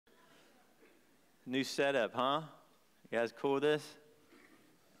New setup, huh? You guys cool with this?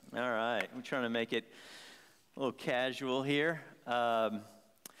 All right, I'm trying to make it a little casual here.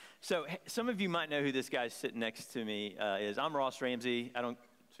 So some of you might know who this guy sitting next to me is. I'm Ross Ramsey. I don't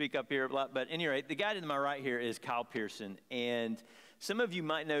speak up here a lot, but at any rate, the guy to my right here is Kyle Pearson. And some of you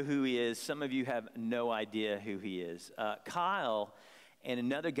might know who he is. Some of you have no idea who he is. Kyle and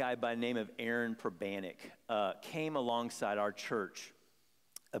another guy by the name of Aaron Probanik came alongside our church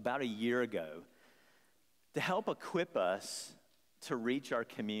about a year ago to help equip us to reach our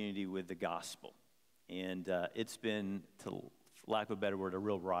community with the gospel. And it's been, to lack of a better word, a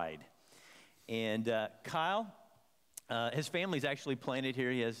real ride. And Kyle, his family's actually planted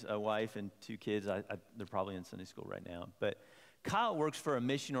here. He has a wife and two kids. They're probably in Sunday school right now. But Kyle works for a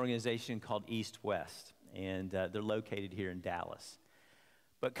mission organization called East West, and they're located here in Dallas.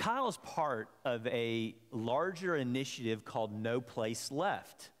 But Kyle's part of a larger initiative called No Place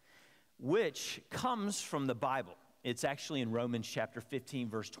Left, which comes from the Bible. It's actually in Romans chapter 15,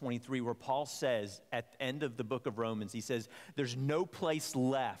 verse 23, where Paul says at the end of the book of Romans, he says, there's no place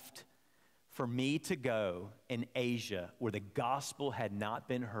left for me to go in Asia where the gospel had not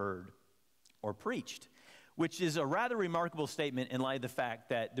been heard or preached, which is a rather remarkable statement in light of the fact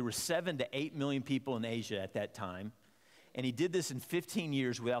that there were 7 to 8 million people in Asia at that time. And he did this in 15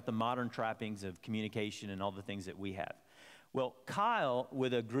 years without the modern trappings of communication and all the things that we have. Well, Kyle,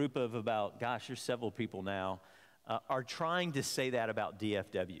 with a group of about, there's several people now, are trying to say that about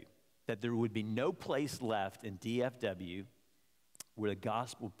DFW, that there would be no place left in DFW where the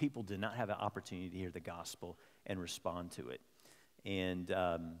gospel, people did not have an opportunity to hear the gospel and respond to it.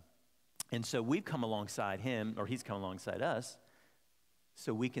 And so we've come alongside him, or he's come alongside us,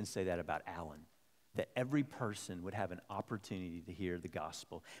 so we can say that about Allen, that every person would have an opportunity to hear the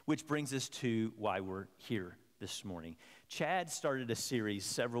gospel, which brings us to why we're here this morning. Chad started a series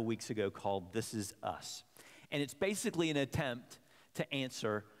several weeks ago called This Is Us. And it's basically an attempt to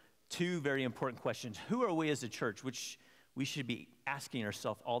answer two very important questions. Who are we as a church, which we should be asking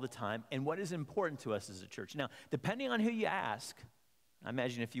ourselves all the time, and what is important to us as a church? Now, depending on who you ask, I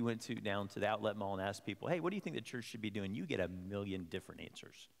imagine if you went down to the outlet mall and asked people, hey, what do you think the church should be doing? You get a million different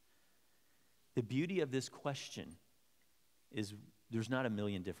answers. The beauty of this question is there's not a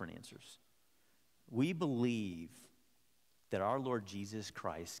million different answers. We believe that our Lord Jesus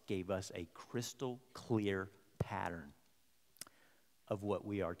Christ gave us a crystal clear pattern of what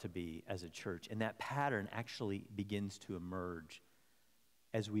we are to be as a church. And that pattern actually begins to emerge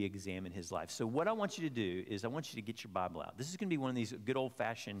as we examine his life. So what I want you to do is I want you to get your Bible out. This is going to be one of these good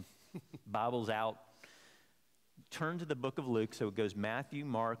old-fashioned Bibles out. Turn to the book of Luke. So it goes Matthew,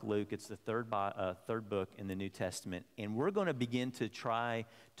 Mark, Luke. It's the third book in the New Testament. And we're going to begin to try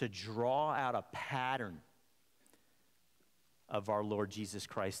to draw out a pattern of our Lord Jesus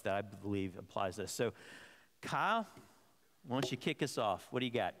Christ that I believe applies to us. So, Kyle, why don't you kick us off? What do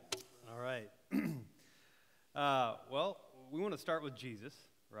you got? All right. Well, we want to start with Jesus,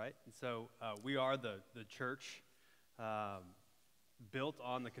 right? And so we are the church built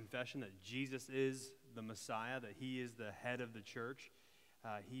on the confession that Jesus is the Messiah, that he is the head of the church.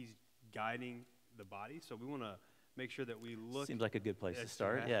 He's guiding the body. So we want to make sure that we look. Seems like a good place to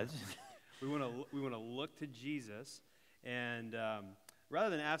start. Yeah. we want to look to Jesus, and rather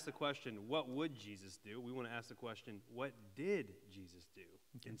than ask the question, what would Jesus do? We want to ask the question, what did Jesus do?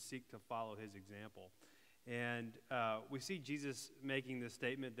 Okay. And seek to follow his example. And we see Jesus making this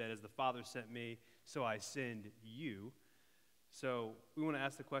statement that as the Father sent me, so I send you. So we want to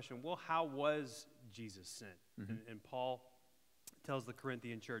ask the question, well, how was Jesus sent? Mm-hmm. And Paul tells the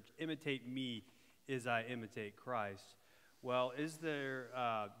Corinthian church, imitate me as I imitate Christ. Well,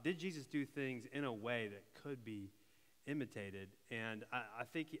 did Jesus do things in a way that could be imitated? And I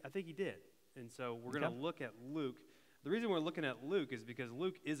think he did. And so we're going to look at Luke. The reason we're looking at Luke is because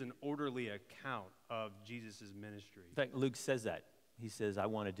Luke is an orderly account of Jesus' ministry. In fact, Luke says that. He says, I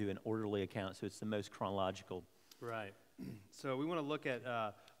want to do an orderly account, so it's the most chronological. Right. So we want to look at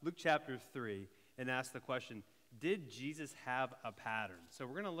Luke chapter 3 and ask the question, did Jesus have a pattern? So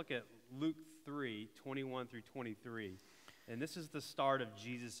we're going to look at Luke 3, 21 through 23. And this is the start of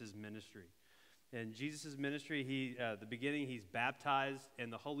Jesus' ministry. In Jesus' ministry, the beginning, he's baptized,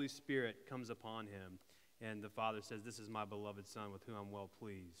 and the Holy Spirit comes upon him. And the Father says, this is my beloved Son with whom I'm well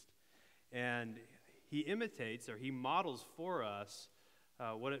pleased. And he imitates, or he models for us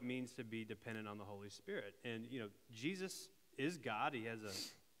what it means to be dependent on the Holy Spirit. And, Jesus is God. He has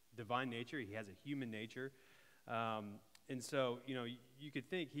a divine nature. He has a human nature. And so, you could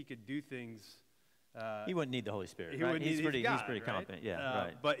think he could do things. He wouldn't need the Holy Spirit, he right? He's pretty right? Competent. Yeah,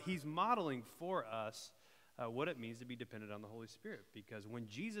 right. But he's modeling for us what it means to be dependent on the Holy Spirit. Because when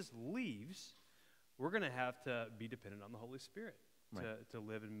Jesus leaves, we're going to have to be dependent on the Holy Spirit Right. to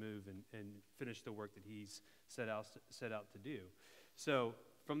live and move and finish the work that he's set out to do. So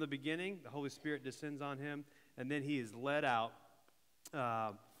from the beginning, the Holy Spirit descends on him, and then he is led out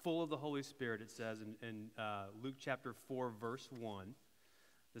full of the Holy Spirit, it says in Luke chapter 4, verse 1.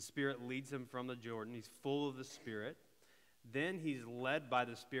 The Spirit leads him from the Jordan. He's full of the Spirit. Then he's led by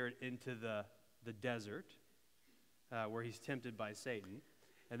the Spirit into the desert, where he's tempted by Satan.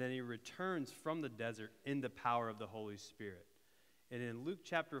 And then he returns from the desert in the power of the Holy Spirit. And in Luke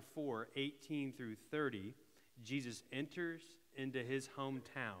chapter 4, 18 through 30, Jesus enters into his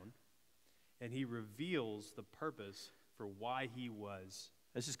hometown, and he reveals the purpose for why he was.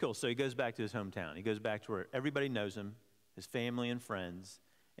 This is cool. So he goes back to his hometown. He goes back to where everybody knows him, his family and friends,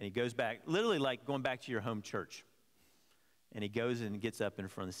 and he goes back, literally like going back to your home church. And he goes and gets up in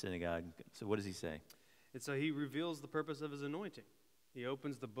front of the synagogue. So what does he say? And so he reveals the purpose of his anointing. He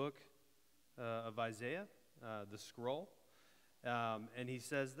opens the book of Isaiah, the scroll, and he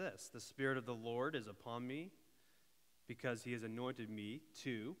says this: "The Spirit of the Lord is upon me, because he has anointed me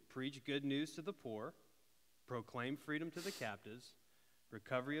to preach good news to the poor, proclaim freedom to the captives,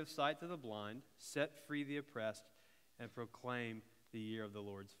 recovery of sight to the blind, set free the oppressed, and proclaim the year of the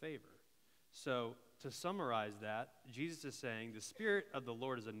Lord's favor." So to summarize that, Jesus is saying, the Spirit of the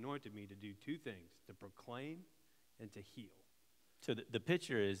Lord has anointed me to do two things: to proclaim and to heal. So the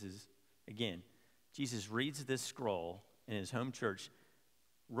picture is, again, Jesus reads this scroll in his home church,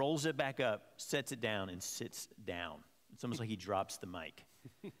 rolls it back up, sets it down, and sits down. It's almost like he drops the mic.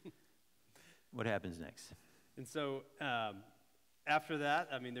 What happens next? And so after that,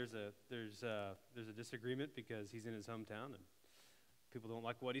 I mean, there's a disagreement because he's in his hometown and people don't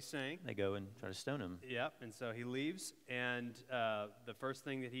like what he's saying. They go and try to stone him. Yep, and so he leaves, and the first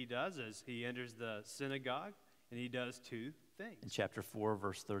thing that he does is he enters the synagogue, and he does two things. In chapter 4,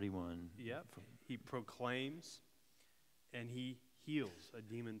 verse 31. Yep, he proclaims and he heals a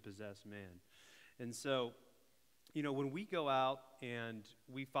demon-possessed man. And so, you know, when we go out and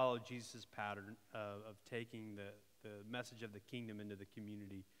we follow Jesus' pattern of taking the message of the kingdom into the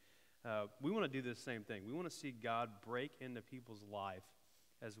community, we want to do the same thing. We want to see God break into people's life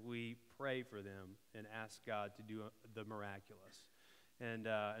as we pray for them and ask God to do the miraculous. And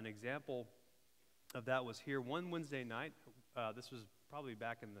an example of that was here one Wednesday night. This was probably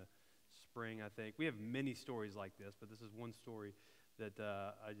back in the spring, I think. We have many stories like this, but this is one story that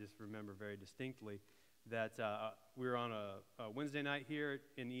I just remember very distinctly. That we were on a Wednesday night here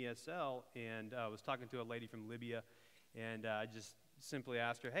in ESL, and I was talking to a lady from Libya, and I just simply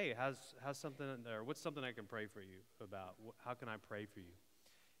asked her, "Hey, how's something, or what's something I can pray for you about? How can I pray for you?"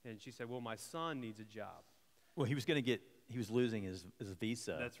 And she said, "Well, my son needs a job." Well, he was losing his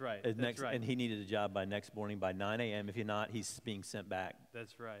visa. That's right. And he needed a job by next morning by 9 a.m. If not, he's being sent back.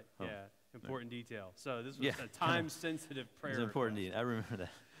 That's right. Home. Yeah. Important detail. So this was a time-sensitive prayer. It's an important detail. I remember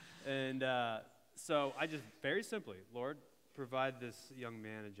that. And so I just very simply, "Lord, provide this young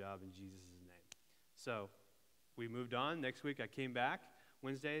man a job in Jesus' name." So we moved on. Next week I came back.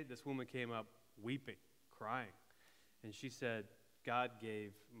 Wednesday, this woman came up weeping, crying. And she said, "God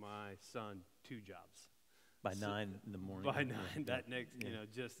gave my son 2 jobs." By 9 in the morning. By 9, that next,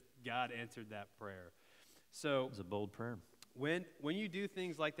 just God answered that prayer. So it was a bold prayer. When you do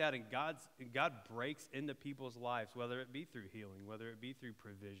things like that and God breaks into people's lives, whether it be through healing, whether it be through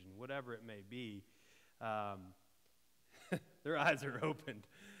provision, whatever it may be, their eyes are opened.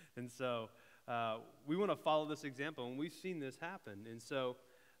 And so we want to follow this example, and we've seen this happen. And so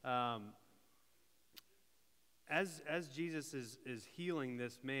as Jesus is healing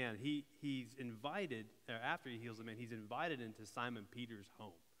this man, he's invited, or after he heals the man, he's invited into Simon Peter's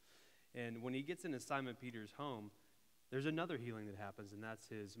home. And when he gets into Simon Peter's home, there's another healing that happens, and that's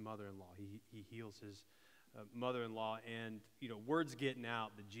his mother-in-law. He heals his mother-in-law, and word's getting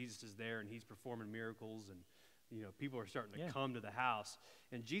out that Jesus is there, and he's performing miracles, and people are starting to come to the house.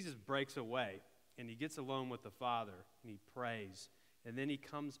 And Jesus breaks away, and he gets alone with the Father, and he prays. And then he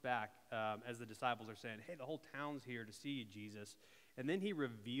comes back as the disciples are saying, "Hey, the whole town's here to see you, Jesus." And then he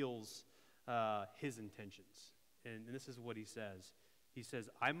reveals his intentions. And this is what he says. He says,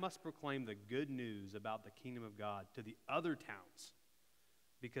 "I must proclaim the good news about the kingdom of God to the other towns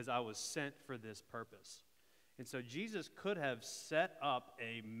because I was sent for this purpose." And so Jesus could have set up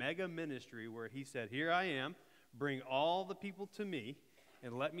a mega ministry where he said, "Here I am, bring all the people to me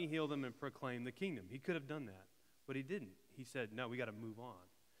and let me heal them and proclaim the kingdom." He could have done that, but he didn't. He said, "No, we got to move on."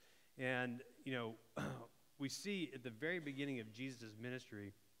 And, we see at the very beginning of Jesus'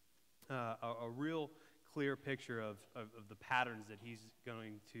 ministry a real clear picture of the patterns that he's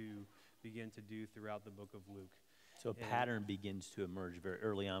going to begin to do throughout the book of Luke. So a pattern begins to emerge very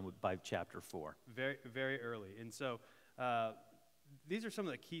early on by chapter 4. Very, very early. And so these are some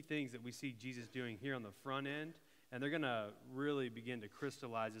of the key things that we see Jesus doing here on the front end, and they're going to really begin to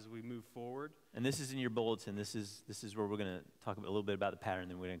crystallize as we move forward. And this is in your bulletin. This is where we're going to talk a little bit about the pattern,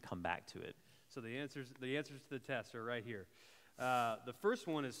 then we're going to come back to it. So the answers to the test are right here. The first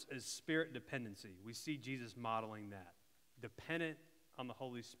one is spirit dependency. We see Jesus modeling that, dependent on the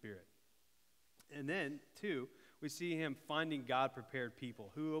Holy Spirit. And then, 2, we see him finding God-prepared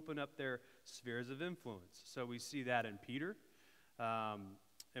people who open up their spheres of influence. So we see that in Peter,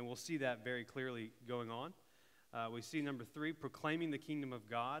 and we'll see that very clearly going on. We see, number 3, proclaiming the kingdom of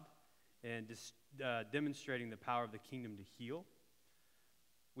God and demonstrating the power of the kingdom to heal.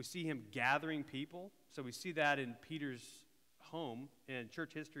 We see him gathering people. So we see that in Peter's home, and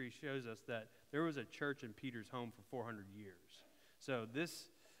church history shows us that there was a church in Peter's home for 400 years. So this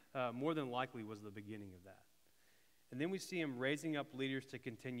more than likely was the beginning of that. And then we see him raising up leaders to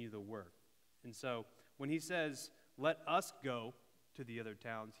continue the work. And so when he says, let us go to the other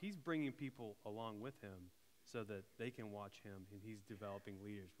towns, he's bringing people along with him so that they can watch him, and he's developing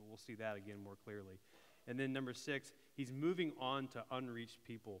leaders. But we'll see that again more clearly. And then number 6, he's moving on to unreached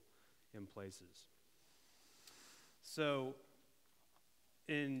people in places. So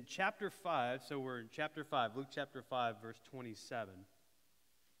in chapter 5, so we're in chapter 5, Luke chapter 5, verse 27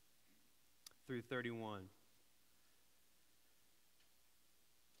 through 31.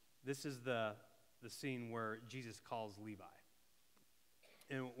 This is the scene where Jesus calls Levi.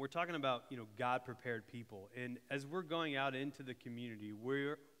 And we're talking about, God-prepared people. And as we're going out into the community,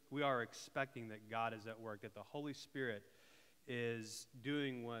 we are expecting that God is at work, that the Holy Spirit is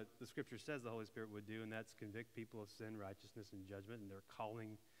doing what the Scripture says the Holy Spirit would do, and that's convict people of sin, righteousness, and judgment. And they're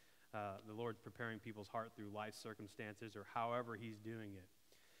calling, the Lord's preparing people's heart through life circumstances or however he's doing it.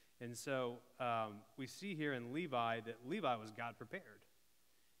 And so we see here in Levi that Levi was God-prepared,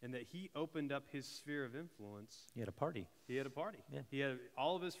 and that he opened up his sphere of influence. He had a party. Yeah. He had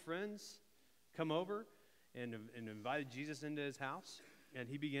all of his friends come over and invited Jesus into his house, and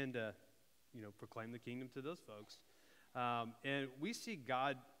he began to, proclaim the kingdom to those folks. And we see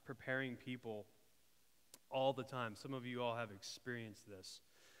God preparing people all the time. Some of you all have experienced this.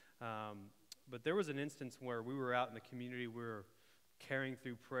 But there was an instance where we were out in the community, we were carrying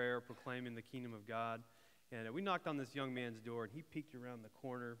through prayer, proclaiming the kingdom of God. And we knocked on this young man's door, and he peeked around the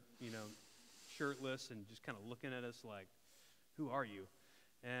corner, shirtless and just kind of looking at us like, who are you?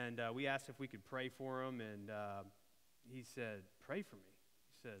 And we asked if we could pray for him, and he said, pray for me.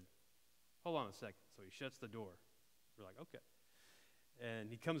 He said, hold on a second. So he shuts the door. We're like, okay. And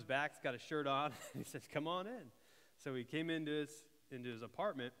he comes back, he's got a shirt on, and he says, come on in. So he came into his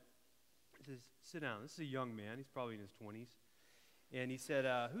apartment. He says, sit down. This is a young man. He's probably in his 20s. And he said,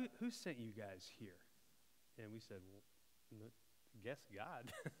 who sent you guys here? And we said, well, I guess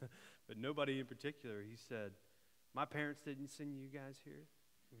God. But nobody in particular. He said, my parents didn't send you guys here?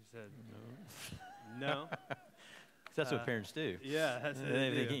 We said, no. That's what parents do. Yeah, that's what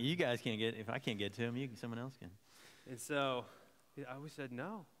they do. You guys can't get, if I can't get to them, someone else can. And so we said,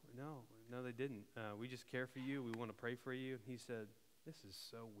 no, they didn't. We just care for you. We want to pray for you. And he said, this is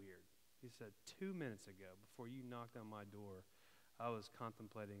so weird. He said, 2 minutes ago, before you knocked on my door, I was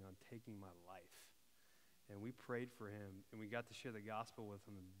contemplating on taking my life. And we prayed for him, and we got to share the gospel with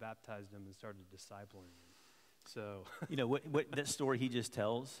him and baptized him and started discipling him. So, what that story he just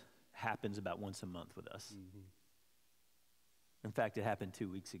tells happens about once a month with us. Mm-hmm. In fact, it happened 2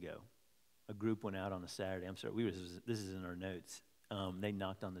 weeks ago. A group went out on a Saturday. I'm sorry, this is in our notes. They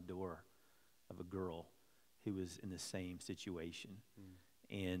knocked on the door of a girl who was in the same situation,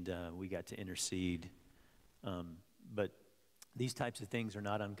 and we got to intercede. But these types of things are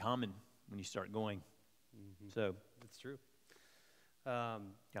not uncommon when you start going. Mm-hmm. So it's true. God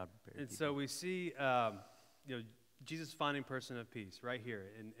prepared and people. so we see, Jesus finding person of peace right here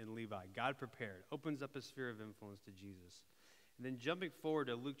in Levi. God prepared, opens up a sphere of influence to Jesus. And then jumping forward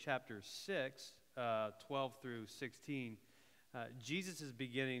to Luke chapter 6, 12 through 16, Jesus is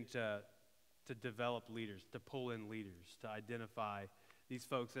beginning to develop leaders, to pull in leaders, to identify these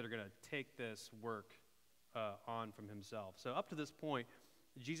folks that are going to take this work on from himself. So up to this point,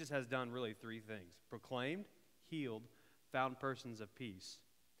 Jesus has done really 3 things: proclaimed, healed, found persons of peace.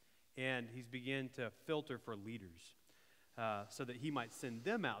 And he's begun to filter for leaders so that he might send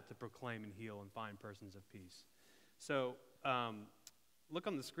them out to proclaim and heal and find persons of peace. So look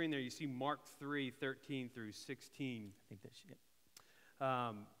on the screen there. You see Mark 3:13 through 16. I think that's it.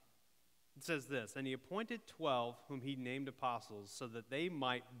 It says this, and he appointed 12 whom he named apostles so that they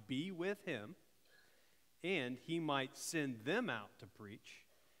might be with him and he might send them out to preach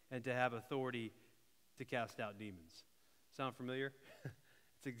and to have authority to cast out demons. Sound familiar?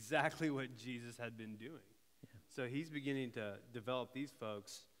 It's exactly what Jesus had been doing. Yeah. So he's beginning to develop these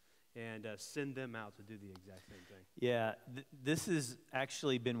folks and send them out to do the exact same thing. Yeah, this has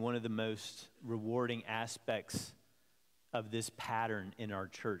actually been one of the most rewarding aspects of this pattern in our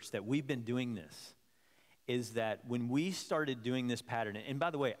church, that we've been doing this, is that when we started doing this pattern, and by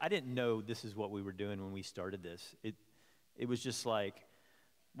the way, I didn't know this is what we were doing when we started this. It was just like,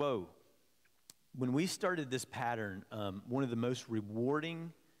 whoa. When we started this pattern, one of the most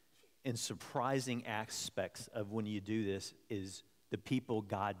rewarding and surprising aspects of when you do this is the people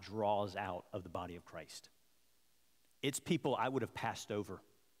God draws out of the body of Christ. It's people I would have passed over.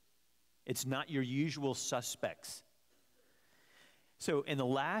 It's not your usual suspects. So in the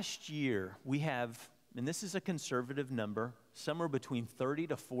last year, we have, and this is a conservative number, somewhere between 30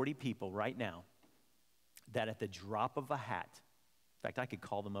 to 40 people right now that at the drop of a hat, in fact, I could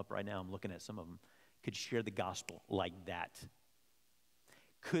call them up right now, I'm looking at some of them, could share the gospel like that.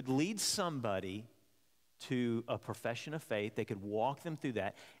 Could lead somebody to a profession of faith. They could walk them through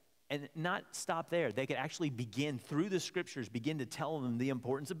that and not stop there. They could actually begin, through the scriptures, begin to tell them the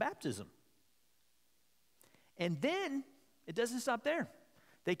importance of baptism. And then, it doesn't stop there.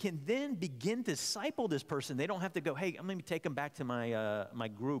 They can then begin to disciple this person. They don't have to go, hey, I'm going to take them back to my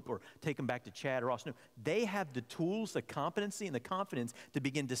group or take them back to Chad or Austin. No, they have the tools, the competency, and the confidence to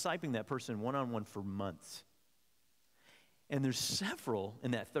begin discipling that person one-on-one for months. And there's several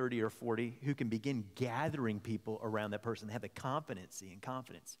in that 30 or 40 who can begin gathering people around that person. They have the competency and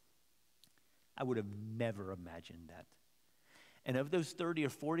confidence. I would have never imagined that. And of those 30 or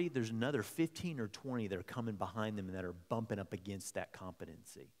 40, there's another 15 or 20 that are coming behind them and that are bumping up against that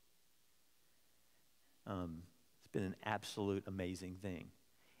competency. It's been an absolute amazing thing.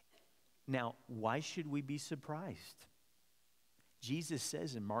 Now, why should we be surprised? Jesus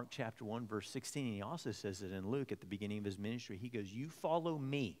says in Mark chapter 1, verse 16, and he also says it in Luke at the beginning of his ministry, he goes, you follow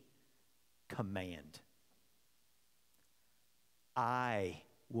me, command. I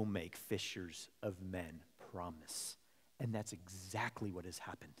will make fishers of men, promise. And that's exactly what has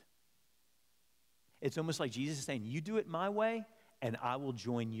happened. It's almost like Jesus is saying, you do it my way, and I will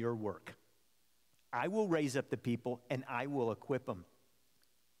join your work. I will raise up the people, and I will equip them.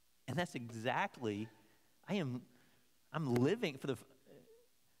 And that's exactly, I'm living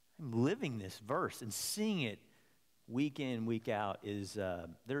this verse, and seeing it week in, week out is,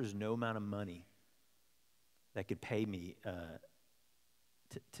 there is no amount of money that could pay me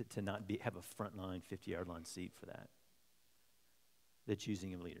to not have a front line, 50-yard line seat for that. The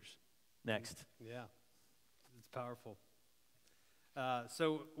choosing of leaders. Next. Yeah, it's powerful.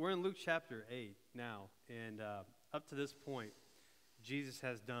 So we're in Luke chapter 8 now, and up to this point, Jesus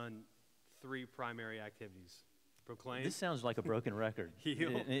has done 3 primary activities. Proclaim. This sounds like a broken record.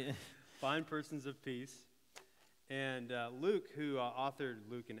 Heal. Find persons of peace. And Luke, who authored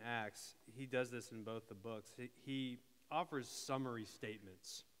Luke and Acts, he does this in both the books. He offers summary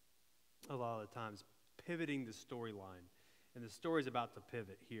statements a lot of the times, pivoting the storyline. And the story's about to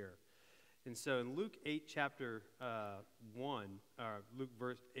pivot here. And so in Luke 8, chapter 1, or Luke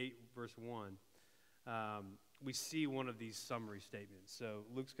 8, verse 1, we see one of these summary statements. So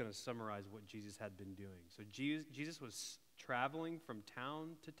Luke's going to summarize what Jesus had been doing. So Jesus was traveling from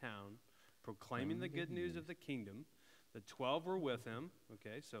town to town, proclaiming the good news of the kingdom. The 12 were with him,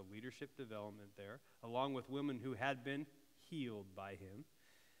 okay, so leadership development there, along with women who had been healed by him.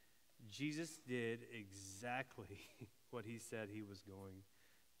 Jesus did exactly what he said he was going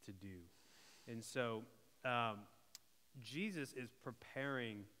to do. And so Jesus is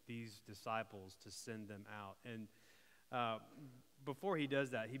preparing these disciples to send them out. And before he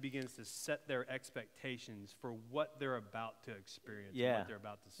does that, he begins to set their expectations for what they're about to experience, and what they're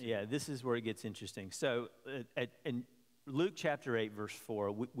about to see. Yeah, this is where it gets interesting. So in Luke chapter 8, verse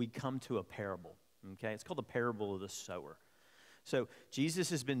 4, we come to a parable, okay? It's called the parable of the sower. So Jesus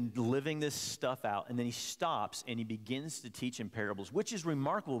has been living this stuff out, and then he stops and he begins to teach in parables, which is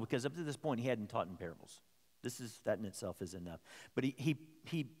remarkable because up to this point he hadn't taught in parables. That in itself is enough. But he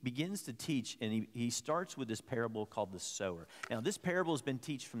begins to teach, and he starts with this parable called the sower. Now, this parable has been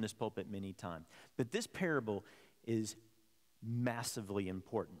taught from this pulpit many times, but this parable is massively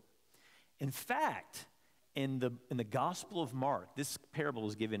important. In fact, in the Gospel of Mark, this parable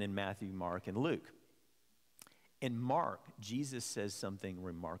is given in Matthew, Mark, and Luke. In Mark, Jesus says something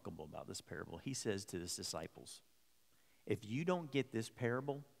remarkable about this parable. He says to his disciples, if you don't get this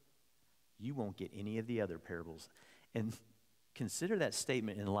parable, you won't get any of the other parables. And consider that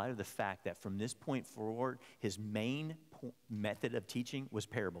statement in light of the fact that from this point forward, his main method of teaching was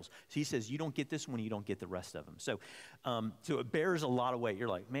parables. So he says, you don't get this one, you don't get the rest of them. So it bears a lot of weight. You're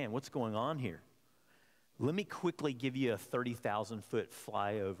like, man, what's going on here? Let me quickly give you a 30,000-foot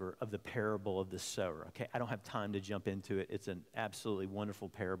flyover of the parable of the sower, okay? I don't have time to jump into it. It's an absolutely wonderful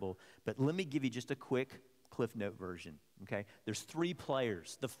parable. But let me give you just a quick Cliff Note version, okay? There's 3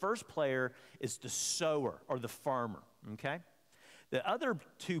 players. The first player is the sower or the farmer, okay? The other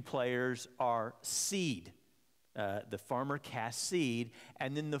 2 players are seed. The farmer casts seed.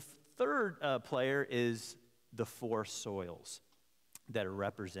 And then the third player is the 4 soils that are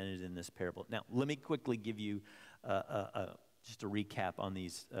represented in this parable. Now, let me quickly give you just a recap on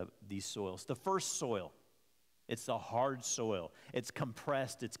these soils. The first soil, it's the hard soil. It's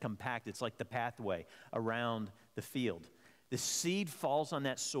compressed, it's compact, it's like the pathway around the field. The seed falls on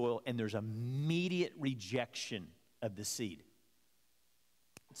that soil, and there's immediate rejection of the seed.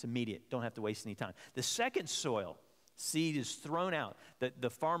 It's immediate. Don't have to waste any time. The second soil, seed is thrown out. The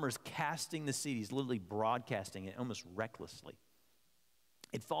farmer's casting the seed. He's literally broadcasting it almost recklessly.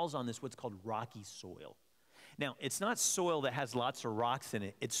 It falls on this what's called rocky soil. Now, it's not soil that has lots of rocks in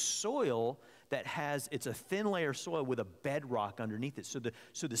it. It's soil that it's a thin layer of soil with a bedrock underneath it. So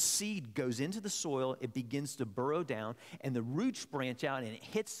the seed goes into the soil, it begins to burrow down, and the roots branch out, and it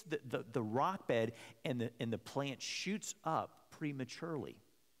hits the rock bed, and the plant shoots up prematurely.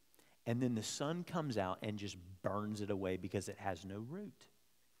 And then the sun comes out and just burns it away because it has no root.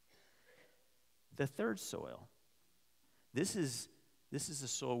 The third soil, this is the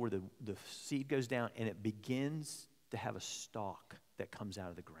soil where the seed goes down, and it begins to have a stalk that comes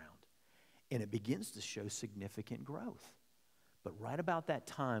out of the ground. And it begins to show significant growth. But right about that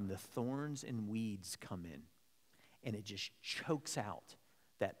time, the thorns and weeds come in, and it just chokes out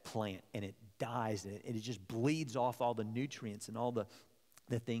that plant, and it dies, and it just bleeds off all the nutrients and all the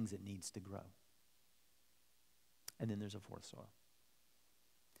things it needs to grow. And then there's a fourth soil.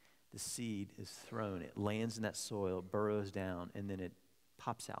 The seed is thrown, it lands in that soil, burrows down, and then it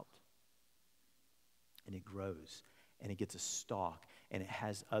pops out. And it grows, and it gets a stalk, and it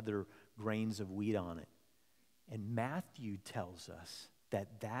has other grains of wheat on it. And Matthew tells us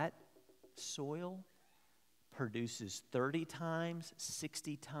that soil produces 30 times,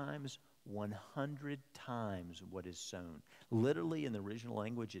 60 times, 100 times what is sown. Literally in the original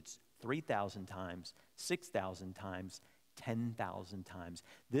language, it's 3,000 times, 6,000 times, 10,000 times.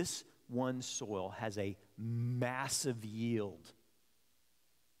 This one soil has a massive yield.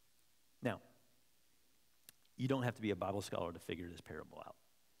 Now, you don't have to be a Bible scholar to figure this parable out,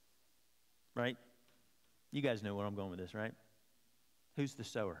 right? You guys know where I'm going with this, right? Who's the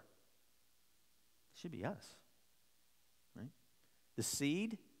sower? It should be us, right? The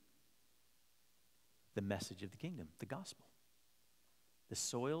seed, the message of the kingdom, the gospel. The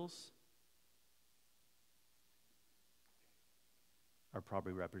soils are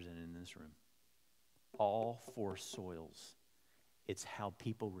probably represented in this room. All 4 soils. It's how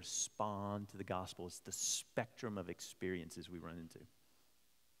people respond to the gospel. It's the spectrum of experiences we run into.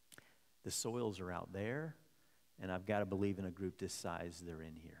 The soils are out there, and I've got to believe in a group this size, they're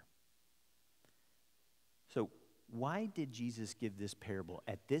in here. So why did Jesus give this parable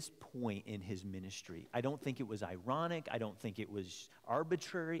at this point in his ministry? I don't think it was ironic. I don't think it was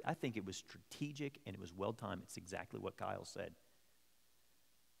arbitrary. I think it was strategic, and it was well-timed. It's exactly what Kyle said.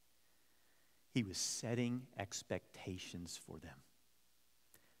 He was setting expectations for them.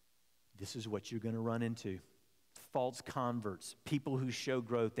 This is what you're going to run into. False converts, people who show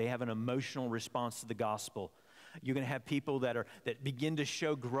growth, they have an emotional response to the gospel. You're going to have people that begin to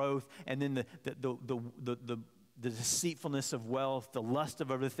show growth, and then the deceitfulness of wealth, the lust of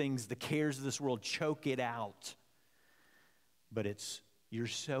other things, the cares of this world choke it out. But you're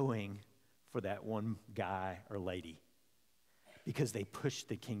sowing for that one guy or lady because they push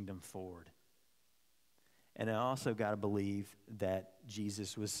the kingdom forward. And I also got to believe that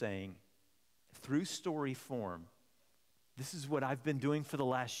Jesus was saying, through story form, this is what I've been doing for the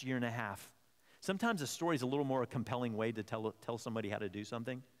last year and a half. Sometimes a story is a little more a compelling way to tell somebody how to do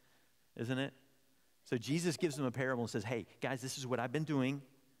something, isn't it? So Jesus gives them a parable and says, hey, guys, this is what I've been doing,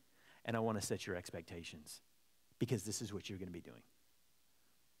 and I want to set your expectations because this is what you're going to be doing.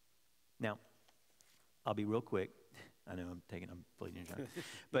 Now, I'll be real quick. I know I'm bleeding your time.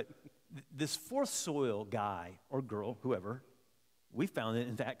 But this fourth soil guy or girl, whoever, we found that,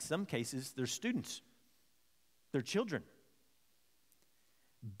 in fact, some cases, they're students. They're children.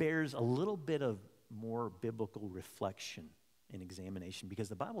 Bears a little bit of more biblical reflection and examination because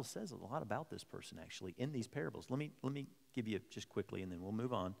the Bible says a lot about this person, actually, in these parables. Let me give you just quickly, and then we'll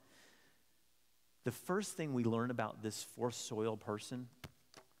move on. The first thing we learn about this fourth soil person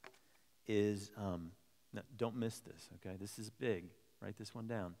is, now, don't miss this, okay? This is big. Write this one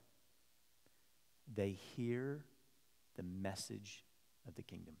down. They hear the message of the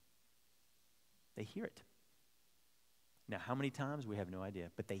kingdom. They hear it. Now, how many times? We have no idea,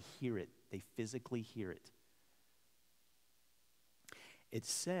 but they hear it. They physically hear it. It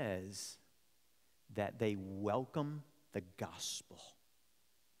says that they welcome the gospel.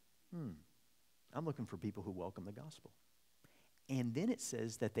 I'm looking for people who welcome the gospel. And then it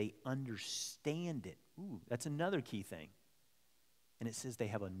says that they understand it. Ooh, that's another key thing. And it says they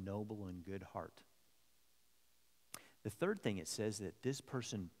have a noble and good heart. The third thing it says that this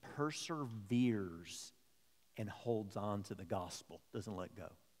person perseveres and holds on to the gospel, doesn't let go.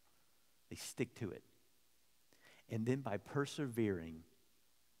 They stick to it. And then by persevering,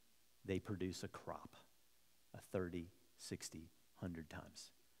 they produce a crop, a 30, 60, 100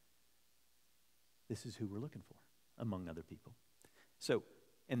 times. This is who we're looking for, among other people. So,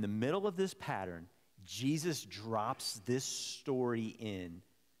 in the middle of this pattern, Jesus drops this story in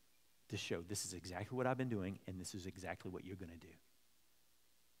to show this is exactly what I've been doing, and this is exactly what you're going to do.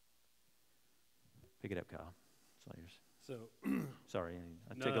 Pick it up, Kyle. It's all yours. So, sorry,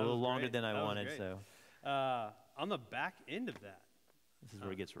 I took a little longer than I wanted. So, on the back end of that, this is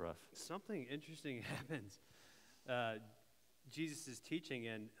where it gets rough. Something interesting happens. Jesus is teaching,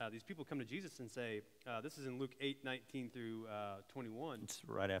 and these people come to Jesus and say, this is in Luke 8:19 through 21. It's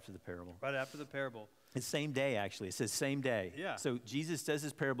right after the parable. Right after the parable. It's same day, actually. It says same day. Yeah. So Jesus does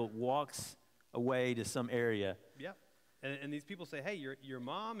this parable, walks away to some area. Yep. And these people say, hey, your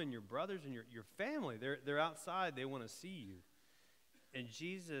mom and your brothers and your family, they're outside. They want to see you. And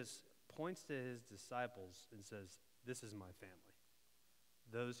Jesus points to his disciples and says, this is my family.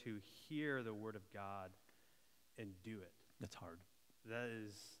 Those who hear the word of God and do it. That's hard.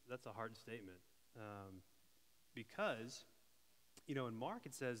 That's a hard statement. Because, in Mark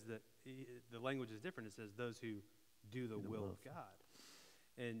it says that the language is different. It says those who do the will of God.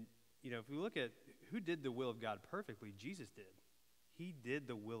 And, if we look at who did the will of God perfectly, Jesus did. He did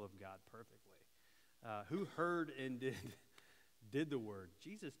the will of God perfectly. Who heard and did the word?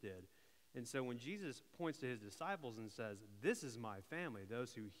 Jesus did. And so when Jesus points to his disciples and says, this is my family,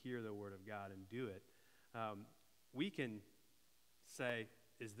 those who hear the word of God and do it, we can say,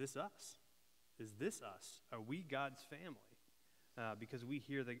 is this us? Is this us? Are we God's family? Because we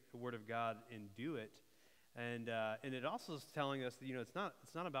hear the word of God and do it. And it also is telling us that,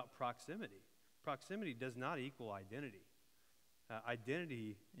 it's not about proximity. Proximity does not equal identity.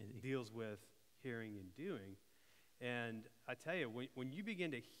 Identity deals with hearing and doing. And I tell you, when you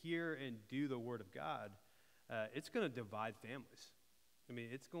begin to hear and do the word of God, it's going to divide families. I mean,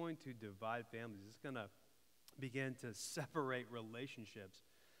 it's going to divide families. It's going to begin to separate relationships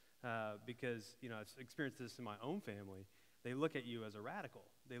because, I've experienced this in my own family. They look at you as a radical.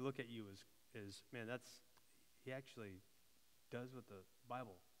 They look at you as man, he actually does what the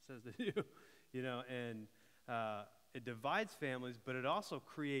Bible says to do, and it divides families, but it also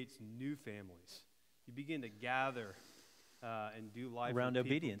creates new families. You begin to gather and do life around with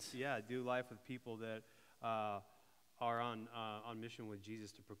obedience. People, yeah, do life with people that are on mission with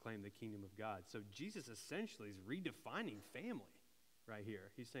Jesus to proclaim the kingdom of God. So Jesus essentially is redefining family right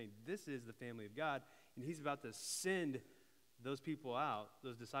here. He's saying this is the family of God, and he's about to send those people out,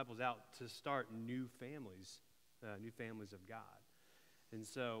 those disciples out to start new families of God. And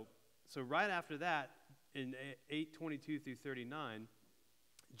so right after that, in 8:22 through 39,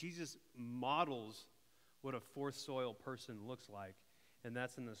 Jesus models what a fourth soil person looks like, and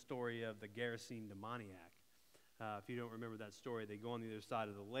that's in the story of the Gerasene demoniac. If you don't remember that story, they go on the other side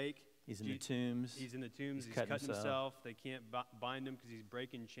of the lake. He's in the tombs. He's in the tombs. He's cutting himself. They can't bind him because he's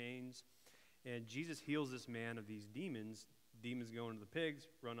breaking chains. And Jesus heals this man of these demons. Demons go into the pigs,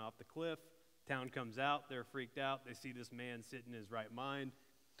 run off the cliff. Town comes out. They're freaked out. They see this man sitting in his right mind,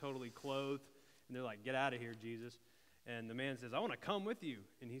 totally clothed. And they're like, get out of here, Jesus. And the man says, I want to come with you.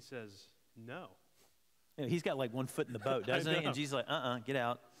 And he says, no. He's got like one foot in the boat, doesn't he? And Jesus is like, get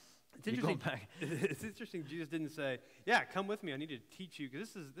out. It's interesting. It's interesting. Jesus didn't say, yeah, come with me. I need to teach you.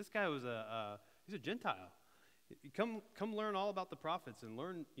 Because this guy was he's a Gentile. Come learn all about the prophets and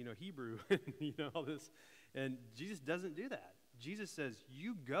learn, Hebrew and, all this. And Jesus doesn't do that. Jesus says,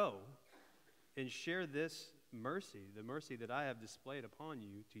 you go and share this mercy, the mercy that I have displayed upon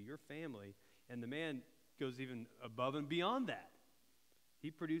you to your family. And the man goes even above and beyond that. He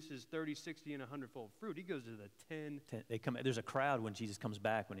produces 30, 60, and 100-fold fruit. He goes to the 10. There's a crowd when Jesus comes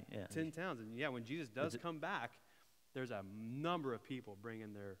back. 10 towns. And when Jesus does come back, there's a number of people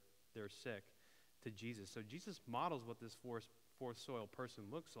bringing their sick to Jesus. So Jesus models what this fourth soil person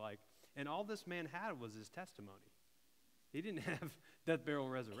looks like. And all this man had was his testimony. He didn't have death, burial,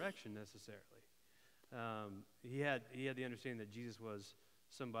 and resurrection necessarily. He had the understanding that Jesus was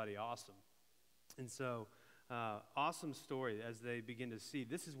somebody awesome. And so, awesome story as they begin to see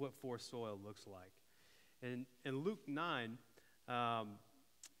this is what fourth soil looks like. And in Luke 9,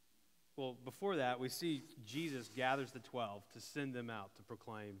 well, before that, we see Jesus gathers the 12 to send them out to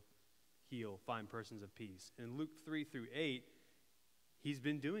proclaim, heal, find persons of peace. In Luke 3 through 8, he's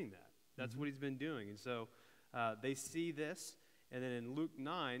been doing that. That's what he's been doing. And so they see this. And then in Luke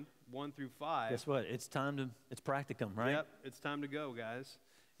 9, 1 through 5. Guess what? It's practicum, right? Yep, it's time to go, guys.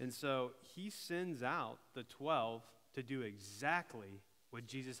 And so he sends out the 12 to do exactly what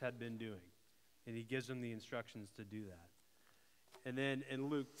Jesus had been doing. And he gives them the instructions to do that. And then in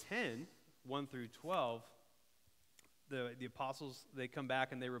Luke 10, 1 through 12, the apostles, they come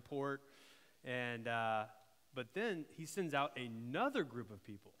back and they report. And but then he sends out another group of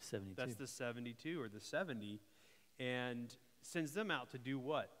people. 72. That's the 72 or the 70. And sends them out to do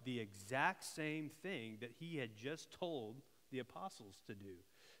what? The exact same thing that he had just told the apostles to do.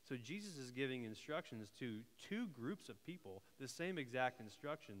 So Jesus is giving instructions to two groups of people, the same exact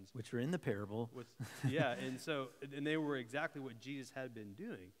instructions. Which are in the parable. Yeah, and they were exactly what Jesus had been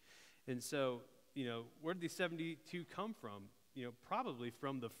doing. And so, where did these 72 come from? Probably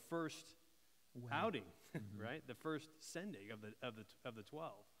from the first outing, right? The first sending of the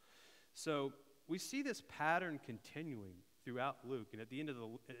 12. So we see this pattern continuing throughout Luke, and at the end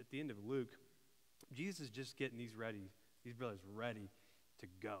of Luke, Jesus is just getting these brothers ready to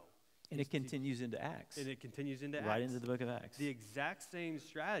go. And it continues into Acts. And it continues into Acts. Right into the book of Acts. The exact same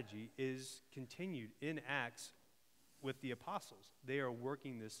strategy is continued in Acts with the apostles. They are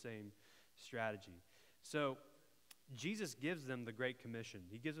working this same strategy. So Jesus gives them the Great Commission.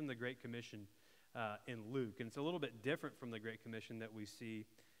 He gives them the Great Commission in Luke, and it's a little bit different from the Great Commission that we see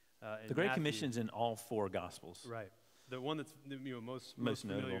in the Great Matthew. Commission's in all four Gospels. Right. The one that's most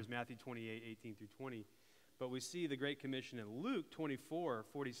familiar is Matthew 28, 18 through 20. But we see the Great Commission in Luke 24,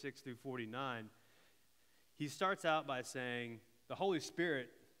 46 through 49. He starts out by saying, the Holy Spirit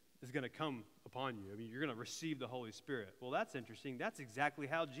is going to come upon you. I mean, you're going to receive the Holy Spirit. Well, that's interesting. That's exactly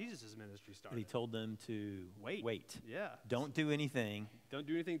how Jesus' ministry started. He told them to wait. Yeah. Don't do anything. Don't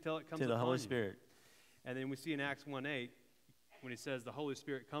do anything until it comes to the upon Holy you. Spirit. And then we see in Acts 1:8, when he says the Holy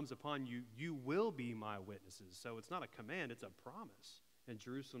Spirit comes upon you, you will be my witnesses. So it's not a command, it's a promise. In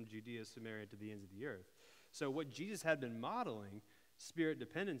Jerusalem, Judea, Samaria, to the ends of the earth. So what Jesus had been modeling, spirit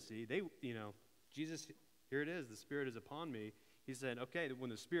dependency, Jesus, here it is, the Spirit is upon me. He said, okay, when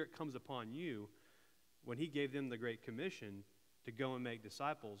the Spirit comes upon you, when he gave them the Great Commission to go and make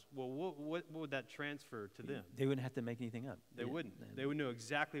disciples, well, what would that transfer to them? They wouldn't have to make anything up. They wouldn't. They would know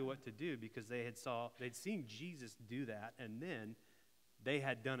exactly what to do because they'd seen Jesus do that, and then they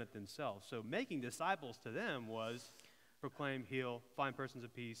had done it themselves. So making disciples to them was proclaim, heal, find persons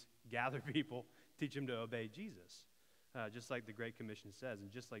of peace, gather people, teach them to obey Jesus, just like the Great Commission says, and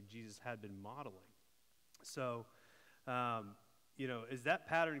just like Jesus had been modeling. So, as that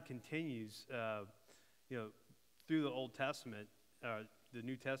pattern continues, through the Old Testament, the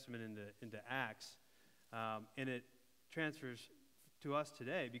New Testament into Acts, and it transfers to us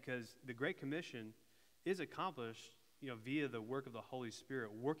today because the Great Commission is accomplished, via the work of the Holy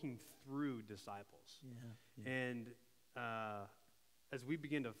Spirit working through disciples. Yeah. And as we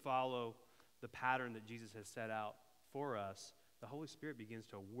begin to follow the pattern that Jesus has set out for us, the Holy Spirit begins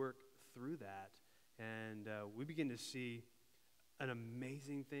to work through that, and we begin to see an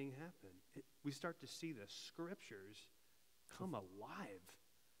amazing thing happen. We start to see the Scriptures come alive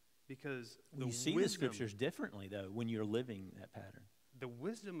because you see the Scriptures differently, though, when you're living that pattern. The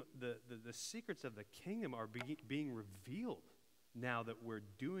wisdom, the secrets of the kingdom are being revealed now that we're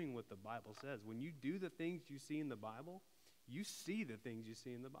doing what the Bible says. When you do the things you see in the Bible, you see the things you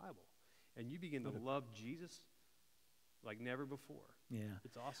see in the Bible. And you begin to love Jesus like never before. Yeah.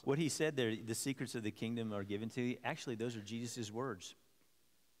 It's awesome. What he said there, the secrets of the kingdom are given to you, actually, those are Jesus' words.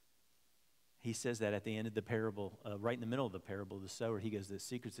 He says that at the end of the parable, right in the middle of the parable of the sower. He goes, the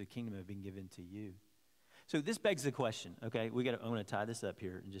secrets of the kingdom have been given to you. So this begs the question, okay? I'm going to tie this up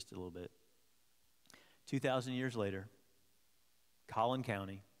here in just a little bit. 2,000 years later, Collin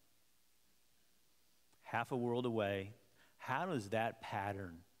County, half a world away, how does that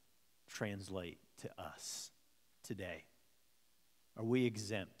pattern translate to us today? Are we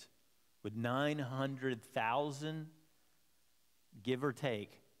exempt? With 900,000, give or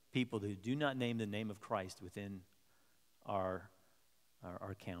take, people who do not name the name of Christ within our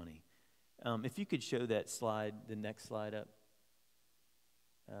county. If you could show that slide, the next slide up.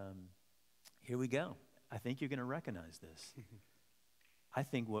 Here we go. I think you're going to recognize this. I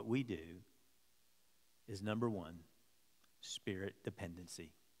think what we do is, number one, spirit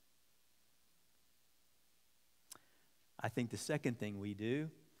dependency. I think the second thing we do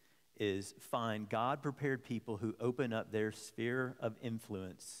is find God-prepared people who open up their sphere of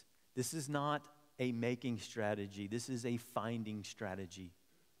influence. This is not a making strategy. This is a finding strategy.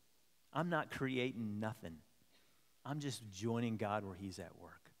 I'm not creating nothing. I'm just joining God where he's at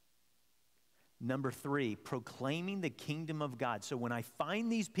work. Number 3, proclaiming the kingdom of God. So when I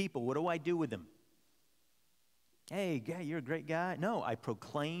find these people, what do I do with them? Hey, you're a great guy. No, I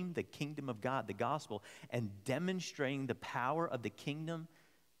proclaim the kingdom of God, the gospel, and demonstrating the power of the kingdom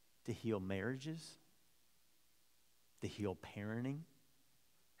to heal marriages, to heal parenting,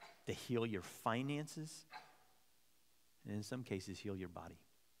 to heal your finances, and in some cases, heal your body.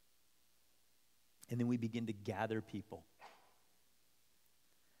 And then we begin to gather people,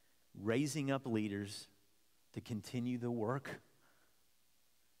 raising up leaders to continue the work,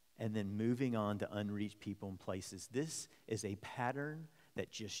 and then moving on to unreached people and places. This is a pattern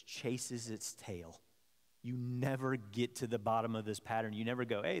that just chases its tail. You never get to the bottom of this pattern. You never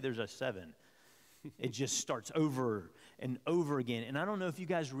go, hey, there's a 7. It just starts over and over again. And I don't know if you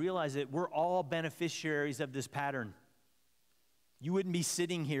guys realize it, we're all beneficiaries of this pattern. You wouldn't be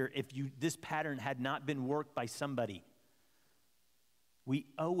sitting here if this pattern had not been worked by somebody. We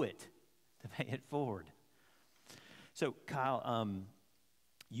owe it to pay it forward. So, Kyle,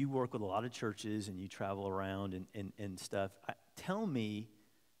 you work with a lot of churches and you travel around and stuff. Tell me,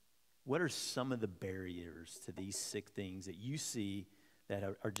 what are some of the barriers to these 6 things that you see that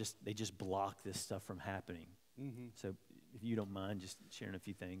they just block this stuff from happening? Mm-hmm. So if you don't mind just sharing a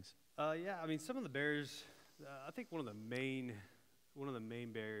few things. Yeah, I mean, some of the barriers, I think one of the main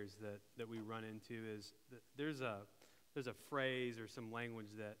barriers that we run into is that there's a phrase or some language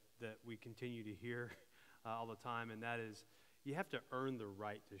that we continue to hear all the time, and that is, you have to earn the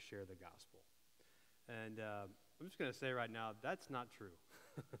right to share the gospel. And I'm just going to say right now, that's not true.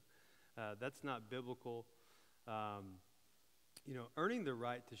 That's not biblical. Earning the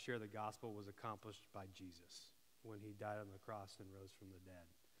right to share the gospel was accomplished by Jesus when he died on the cross and rose from the dead.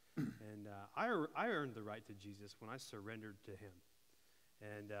 And I earned the right to Jesus when I surrendered to him.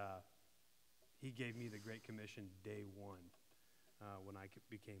 And he gave me the Great Commission day 1 when I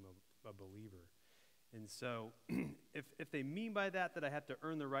became a believer. And so if they mean by that I have to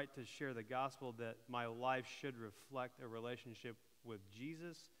earn the right to share the gospel, that my life should reflect a relationship with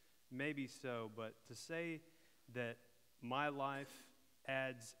Jesus, maybe so. But to say that my life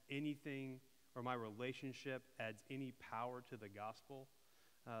adds anything or my relationship adds any power to the gospel,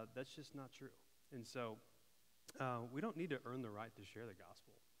 that's just not true. And so we don't need to earn the right to share the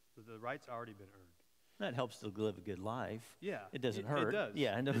gospel. The right's already been earned. That helps to live a good life. Yeah. It doesn't hurt. It does.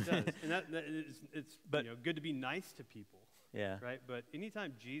 Yeah, it does. And it's but, good to be nice to people. Yeah. Right? But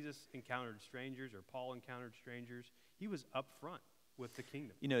anytime Jesus encountered strangers or Paul encountered strangers, he was up front with the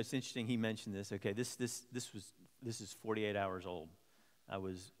kingdom. It's interesting he mentioned this. Okay, this is 48 hours old. I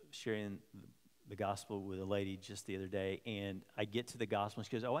was sharing the gospel with a lady just the other day, and I get to the gospel, and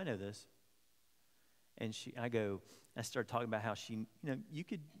she goes, "Oh, I know this." And I started talking about how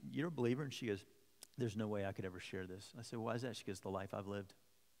you're a believer, and she goes, "There's no way I could ever share this." I said, "Why is that?" She goes, "The life I've lived."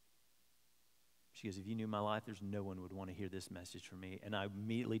 She goes, "If you knew my life, there's no one would want to hear this message from me." And I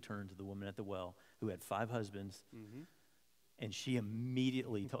immediately turned to the woman at the well who had 5 husbands, mm-hmm. and she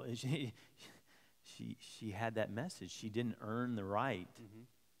immediately told she had that message. She didn't earn the right mm-hmm.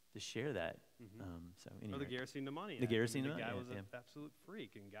 to share that. Mm-hmm. So anyway, the Gerasene Nemani. The Gerasene Nemani. The guy was an absolute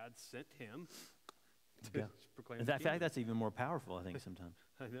freak, and God sent him to proclaim. In fact, that's even more powerful, I think, sometimes.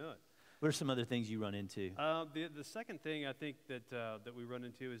 I know it. What are some other things you run into? The second thing I think that we run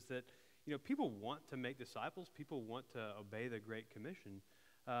into is that people want to make disciples. People want to obey the Great Commission,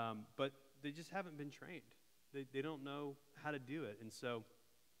 but they just haven't been trained. They don't know how to do it, and so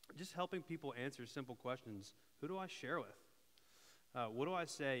just helping people answer simple questions. Who do I share with? What do I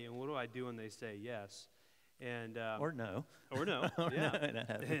say, and what do I do when they say yes? And or no. Or no. Or yeah. No, that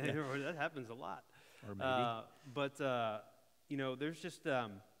happens. Or that happens a lot. Or maybe. But there's just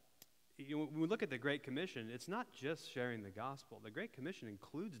when we look at the Great Commission, it's not just sharing the gospel. The Great Commission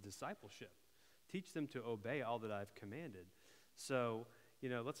includes discipleship. Teach them to obey all that I've commanded. So,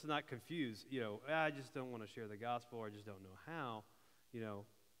 let's not confuse, I just don't want to share the gospel, or I just don't know how.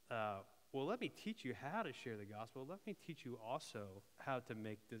 Well, let me teach you how to share the gospel. Let me teach you also how to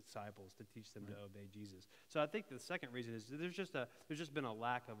make disciples, to teach them to obey Jesus. So I think the second reason is there's just been a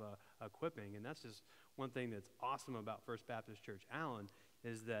lack of equipping, and that's just one thing that's awesome about First Baptist Church Allen,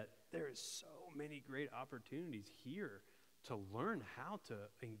 is that there is so many great opportunities here to learn how to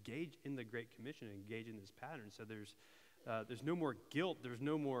engage in the Great Commission and engage in this pattern. So there's no more guilt. There's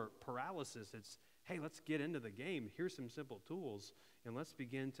no more paralysis. It's, hey, let's get into the game. Here's some simple tools, and let's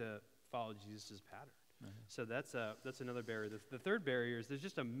begin to follow Jesus' pattern. Mm-hmm. So that's another barrier. The third barrier is there's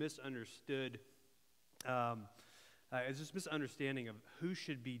just a misunderstood It's just misunderstanding of who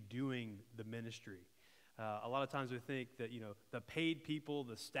should be doing the ministry. A lot of times we think that, the paid people,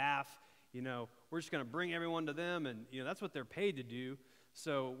 the staff, we're just going to bring everyone to them, and, that's what they're paid to do,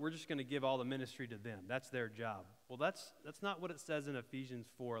 so we're just going to give all the ministry to them. That's their job. Well, that's not what it says in Ephesians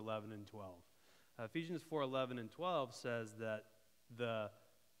 4:11 and 12. Ephesians 4:11 and 12 says that the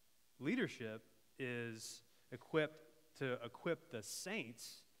leadership is equipped to equip the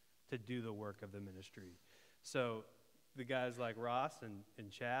saints to do the work of the ministry. So the guys like Ross and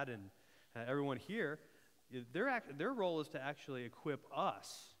Chad and everyone here, their role is to actually equip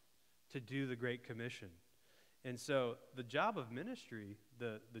us to do the Great Commission. And so the job of ministry,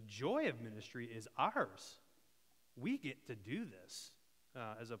 the joy of ministry is ours. We get to do this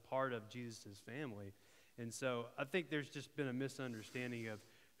as a part of Jesus' family. And so I think there's just been a misunderstanding of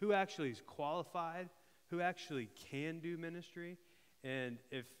who actually is qualified, who actually can do ministry. And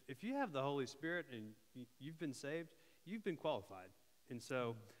if you have the Holy Spirit and you've been saved, you've been qualified. And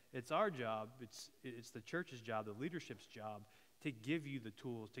so it's our job, it's the church's job, the leadership's job, to give you the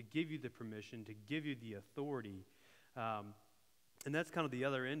tools, to give you the permission, to give you the authority. And that's kind of the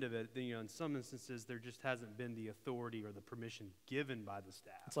other end of it. In some instances, there just hasn't been the authority or the permission given by the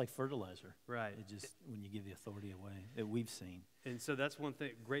staff. It's like fertilizer. Right. It just, when you give the authority away, that we've seen. And so that's one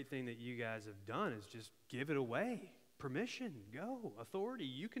great thing that you guys have done is just give it away. Permission, go, authority,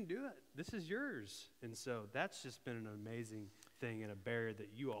 you can do it. This is yours. And so that's just been an amazing thing and a barrier that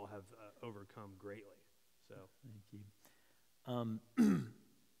you all have overcome greatly. So thank you. I'm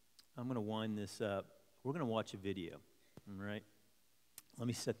going to wind this up. We're going to watch a video, all right? Let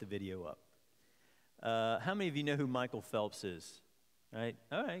me set the video up. How many of you know who Michael Phelps is? Right?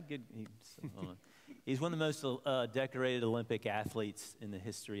 All right, good. He's one of the most decorated Olympic athletes in the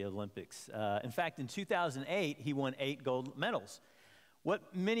history of Olympics. In fact, in 2008, he won 8 gold medals.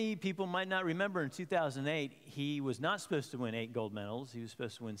 What many people might not remember, in 2008, he was not supposed to win 8 gold medals. He was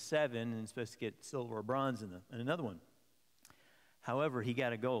supposed to win 7 and supposed to get silver or bronze in another one. However, he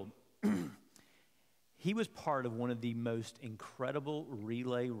got a gold. He was part of one of the most incredible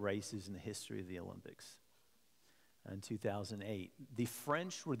relay races in the history of the Olympics in 2008. The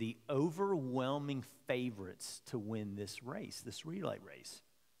French were the overwhelming favorites to win this race, this relay race.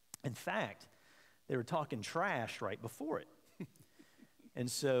 In fact, they were talking trash right before it. And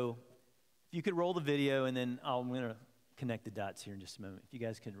so if you could roll the video, and then I'm going to connect the dots here in just a moment. If you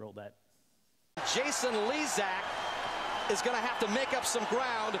guys can roll that. Jason Lezak is going to have to make up some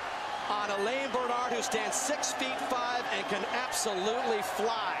ground on Elaine Bernard, who stands 6'5" and can absolutely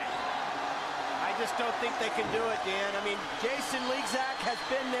fly. I just don't think they can do it, Dan. I mean, Jason Lezak has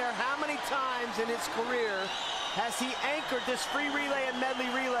been there how many times in his career has he anchored this free relay and medley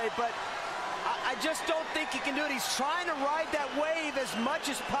relay, but I just don't think he can do it. He's trying to ride that wave as much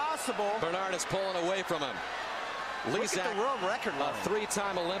as possible. Bernard is pulling away from him. Look Lezak, at the world record line. a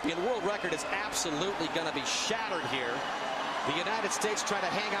 3-time Olympian. World record is absolutely going to be shattered here. The United States trying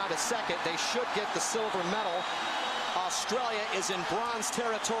to hang on to second. They should get the silver medal. Australia is in bronze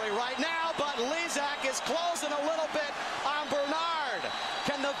territory right now, but Lezak is closing a little bit on Bernard.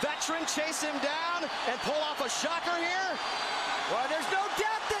 Can the veteran chase him down and pull off a shocker here? Well, there's no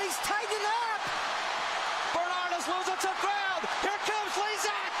doubt that he's tightening up. Bernard is losing some ground. Here comes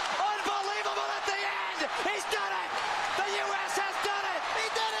Lezak. Unbelievable at the end. He's done it. The U.S. has done it. He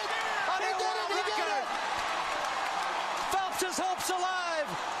did it. A new world record. Phelps' hopes alive.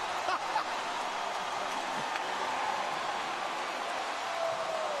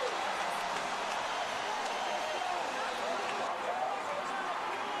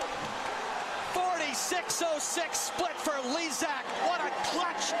 .46.06 split for Lezak. What a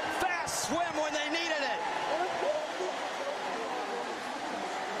clutch, fast swim when they needed it.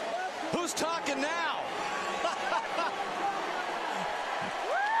 Who's talking now?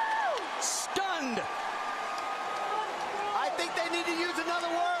 Stunned. I think they need to use another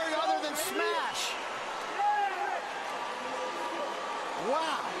word other than smash.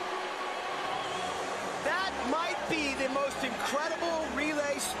 Wow. That might be the most incredible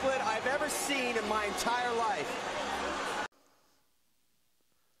relay split I've ever seen in my entire life.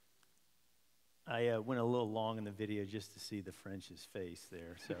 I went a little long in the video just to see the French's face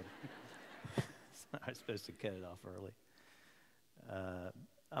there, so I was supposed to cut it off early.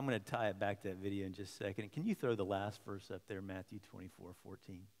 I'm going to tie it back to that video in just a second. Can you throw the last verse up there, Matthew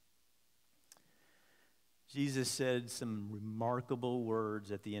 24:14? Jesus said some remarkable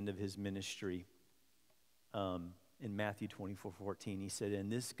words at the end of his ministry. In Matthew 24:14, he said,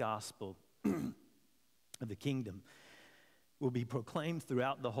 "And this gospel of the kingdom will be proclaimed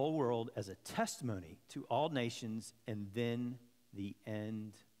throughout the whole world as a testimony to all nations, and then the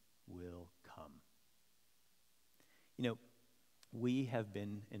end will come." You know, we have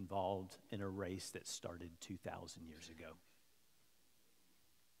been involved in a race that started 2,000 years ago.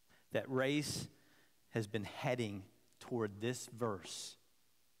 That race has been heading toward this verse.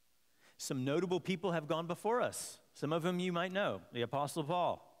 Some notable people have gone before us. Some of them you might know. The Apostle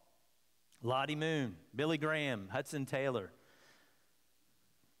Paul, Lottie Moon, Billy Graham, Hudson Taylor.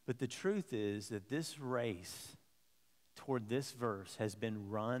 But the truth is that this race toward this verse has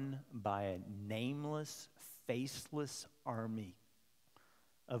been run by a nameless, faceless army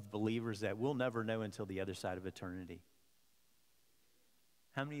of believers that we'll never know until the other side of eternity.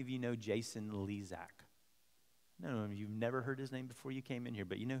 How many of you know Jason Lezak? No, you've never heard his name before you came in here,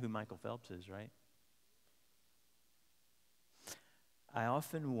 but you know who Michael Phelps is, right? I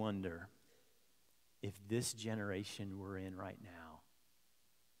often wonder if this generation we're in right now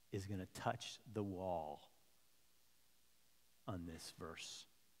is going to touch the wall on this verse.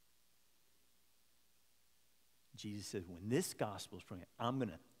 Jesus says, when this gospel is brought, I'm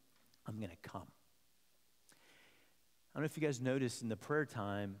gonna come. I don't know if you guys noticed in the prayer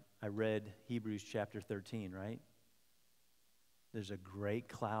time, I read Hebrews chapter 13, right? There's a great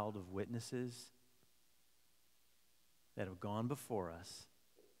cloud of witnesses that have gone before us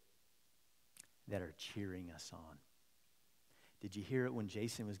that are cheering us on. Did you hear it when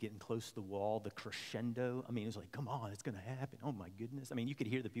Jason was getting close to the wall, the crescendo? I mean, it was like, come on, it's going to happen. Oh, my goodness. I mean, you could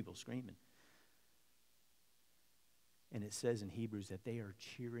hear the people screaming. And it says in Hebrews that they are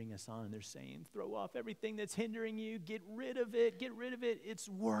cheering us on. And they're saying, throw off everything that's hindering you. Get rid of it. Get rid of it. It's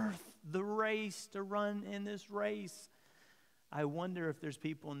worth the race to run in this race. I wonder if there's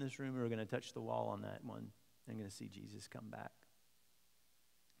people in this room who are going to touch the wall on that one and going to see Jesus come back.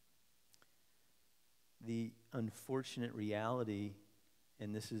 The unfortunate reality,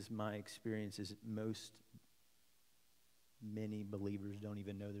 and this is my experience, is many believers don't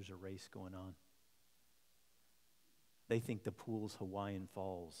even know there's a race going on. They think the pool's Hawaiian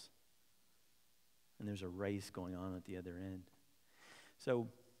Falls, and there's a race going on at the other end. So,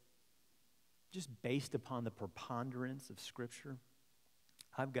 just based upon the preponderance of Scripture,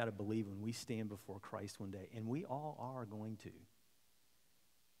 I've got to believe when we stand before Christ one day, and we all are going to,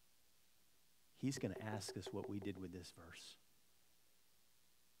 He's going to ask us what we did with this verse.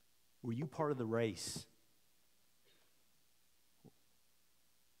 Were you part of the race?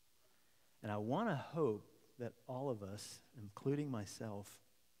 And I want to hope that all of us, including myself,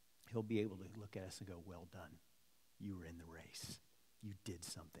 He'll be able to look at us and go, well done. You were in the race. You did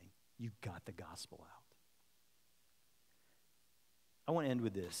something. You got the gospel out. I want to end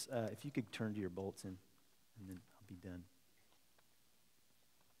with this. If you could turn to your bulletin, and then I'll be done.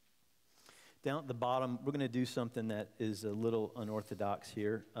 Down at the bottom, we're going to do something that is a little unorthodox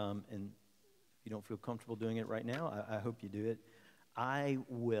here. And if you don't feel comfortable doing it right now, I hope you do it. I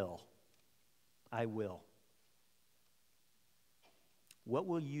will. What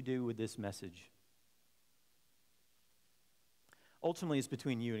will you do with this message? Ultimately, it's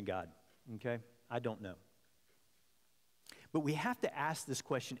between you and God, okay? I don't know. But we have to ask this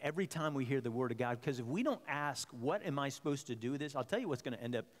question every time we hear the Word of God, because if we don't ask, what am I supposed to do with this? I'll tell you what's going to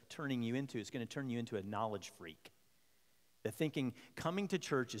end up turning you into. It's going to turn you into a knowledge freak. The thinking coming to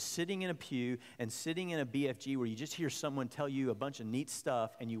church is sitting in a pew and sitting in a BFG where you just hear someone tell you a bunch of neat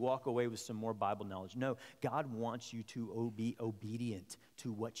stuff and you walk away with some more Bible knowledge. No, God wants you to be obedient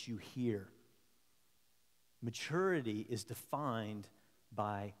to what you hear. Maturity is defined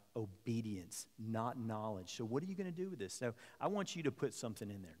by obedience, not knowledge. So what are you going to do with this? So I want you to put something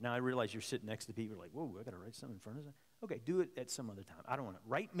in there. Now I realize you're sitting next to people like, whoa, I got to write something in front of us. Okay, do it at some other time. I don't want to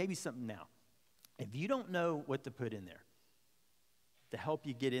write maybe something now. If you don't know what to put in there to help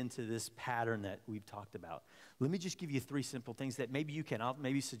you get into this pattern that we've talked about, let me just give you 3 simple things that maybe you can. I'll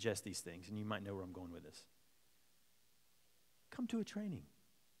maybe suggest these things, and you might know where I'm going with this. Come to a training.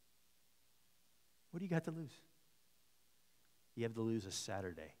 What do you got to lose? You have to lose a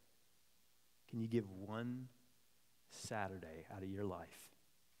Saturday. Can you give one Saturday out of your life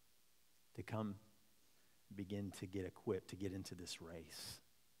to come begin to get equipped to get into this race?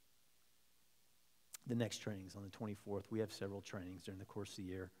 The next training is on the 24th. We have several trainings during the course of the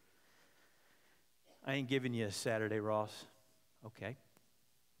year. I ain't giving you a Saturday, Ross. Okay.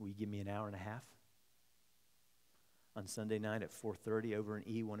 Will you give me an hour and a half? On Sunday night at 4:30 over in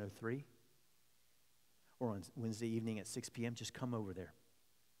E103? Or on Wednesday evening at 6 p.m., just come over there.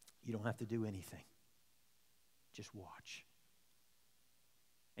 You don't have to do anything. Just watch.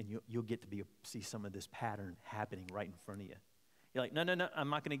 And you'll get to see some of this pattern happening right in front of you. You're like, no, I'm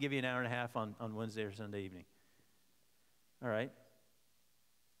not going to give you an hour and a half on Wednesday or Sunday evening. All right.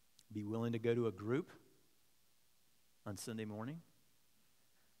 Be willing to go to a group on Sunday morning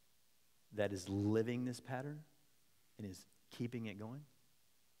that is living this pattern and is keeping it going.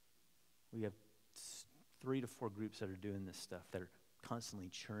 We have 3 to 4 groups that are doing this stuff, that are constantly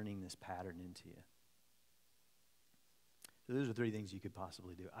churning this pattern into you. So those are 3 things you could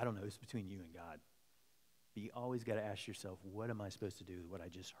possibly do. I don't know, it's between you and God. But you always got to ask yourself, what am I supposed to do with what I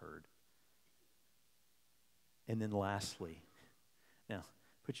just heard? And then lastly, now,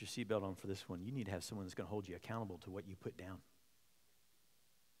 put your seatbelt on for this one. You need to have someone that's going to hold you accountable to what you put down.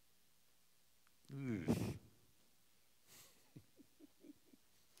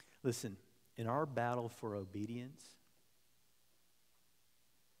 Listen, in our battle for obedience,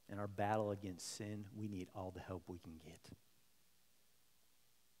 in our battle against sin, we need all the help we can get.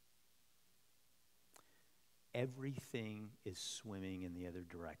 Everything is swimming in the other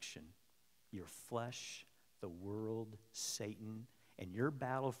direction. Your flesh, the world, Satan, and your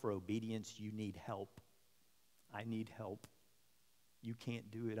battle for obedience, you need help. I need help. You can't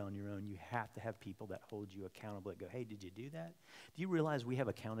do it on your own. You have to have people that hold you accountable, that go, hey, did you do that? Do you realize we have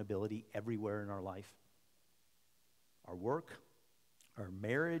accountability everywhere in our life? Our work, our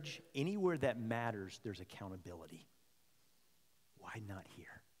marriage, anywhere that matters, there's accountability. Why not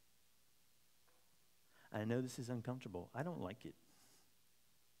here? I know this is uncomfortable. I don't like it.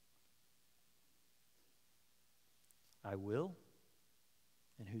 I will,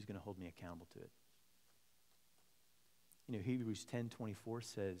 and who's going to hold me accountable to it? You know, Hebrews 10:24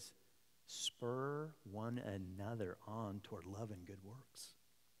 says, spur one another on toward love and good works.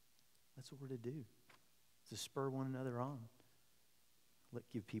 That's what we're to do. To spur one another on.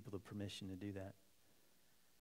 Give people the permission to do that.